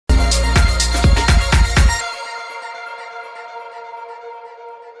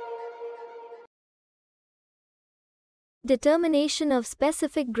Determination of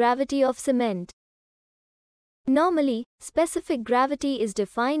specific gravity of cement. Normally, specific gravity is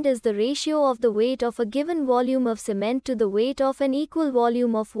defined as the ratio of the weight of a given volume of cement to the weight of an equal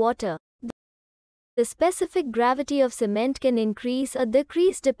volume of water. The specific gravity of cement can increase or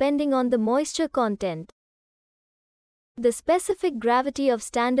decrease depending on the moisture content. The specific gravity of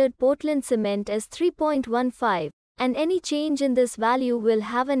standard Portland cement is 3.15, and any change in this value will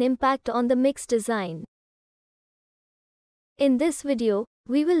have an impact on the mix design. In this video,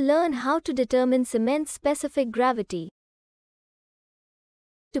 we will learn how to determine cement's specific gravity.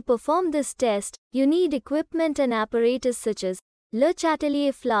 To perform this test, you need equipment and apparatus such as Le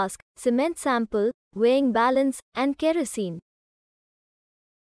Chatelier flask, cement sample, weighing balance, and kerosene.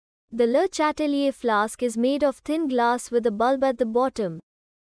 The Le Chatelier flask is made of thin glass with a bulb at the bottom.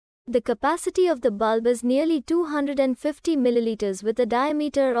 The capacity of the bulb is nearly 250 milliliters with a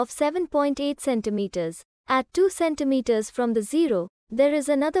diameter of 7.8 centimeters. At 2 centimeters from the zero, there is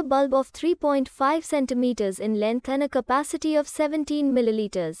another bulb of 3.5 centimeters in length and a capacity of 17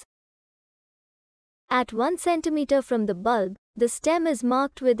 milliliters. At 1 centimeter from the bulb, the stem is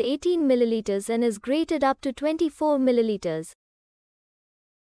marked with 18 milliliters and is graded up to 24 milliliters.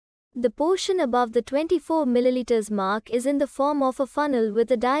 The portion above the 24 milliliters mark is in the form of a funnel with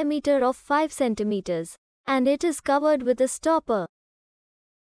a diameter of 5 centimeters, and it is covered with a stopper.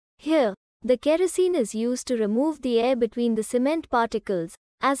 Here, the kerosene is used to remove the air between the cement particles,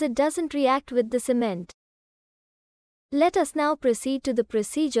 as it doesn't react with the cement. Let us now proceed to the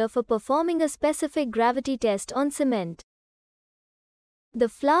procedure for performing a specific gravity test on cement. The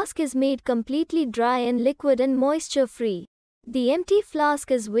flask is made completely dry and liquid and moisture-free. The empty flask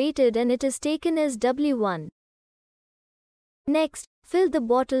is weighted and it is taken as W1. Next, fill the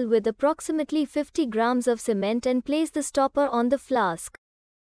bottle with approximately 50 grams of cement and place the stopper on the flask.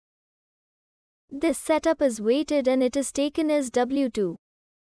 This setup is weighted and it is taken as W2.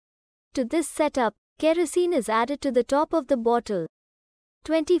 To this setup, kerosene is added to the top of the bottle.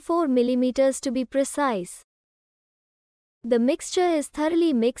 24 millimeters to be precise. The mixture is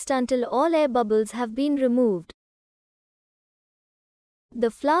thoroughly mixed until all air bubbles have been removed.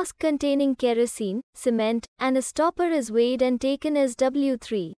 The flask containing kerosene, cement, and a stopper is weighed and taken as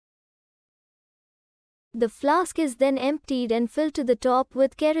W3. The flask is then emptied and filled to the top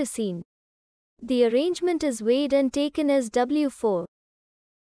with kerosene. The arrangement is weighed and taken as W4.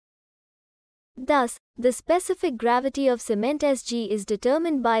 Thus, the specific gravity of cement Sg is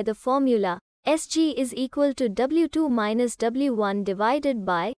determined by the formula Sg is equal to W2 minus W1 divided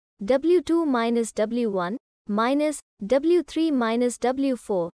by W2 minus W1 minus W3 minus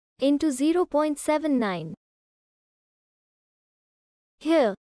W4 into 0.79.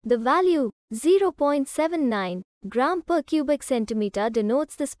 Here, the value 0.79 gram per cubic centimeter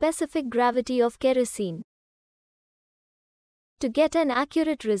denotes the specific gravity of kerosene. To get an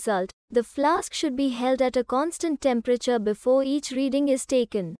accurate result, the flask should be held at a constant temperature before each reading is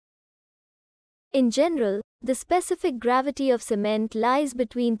taken. In general, the specific gravity of cement lies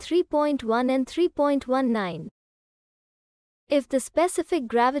between 3.1 and 3.19. If the specific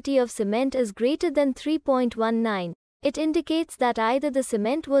gravity of cement is greater than 3.19, it indicates that either the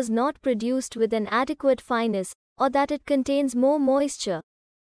cement was not produced with an adequate fineness, or that it contains more moisture.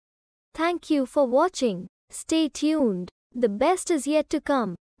 Thank you for watching. Stay tuned. The best is yet to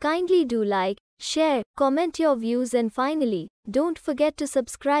come. Kindly do like, share, comment your views and finally, don't forget to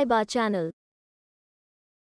subscribe our channel.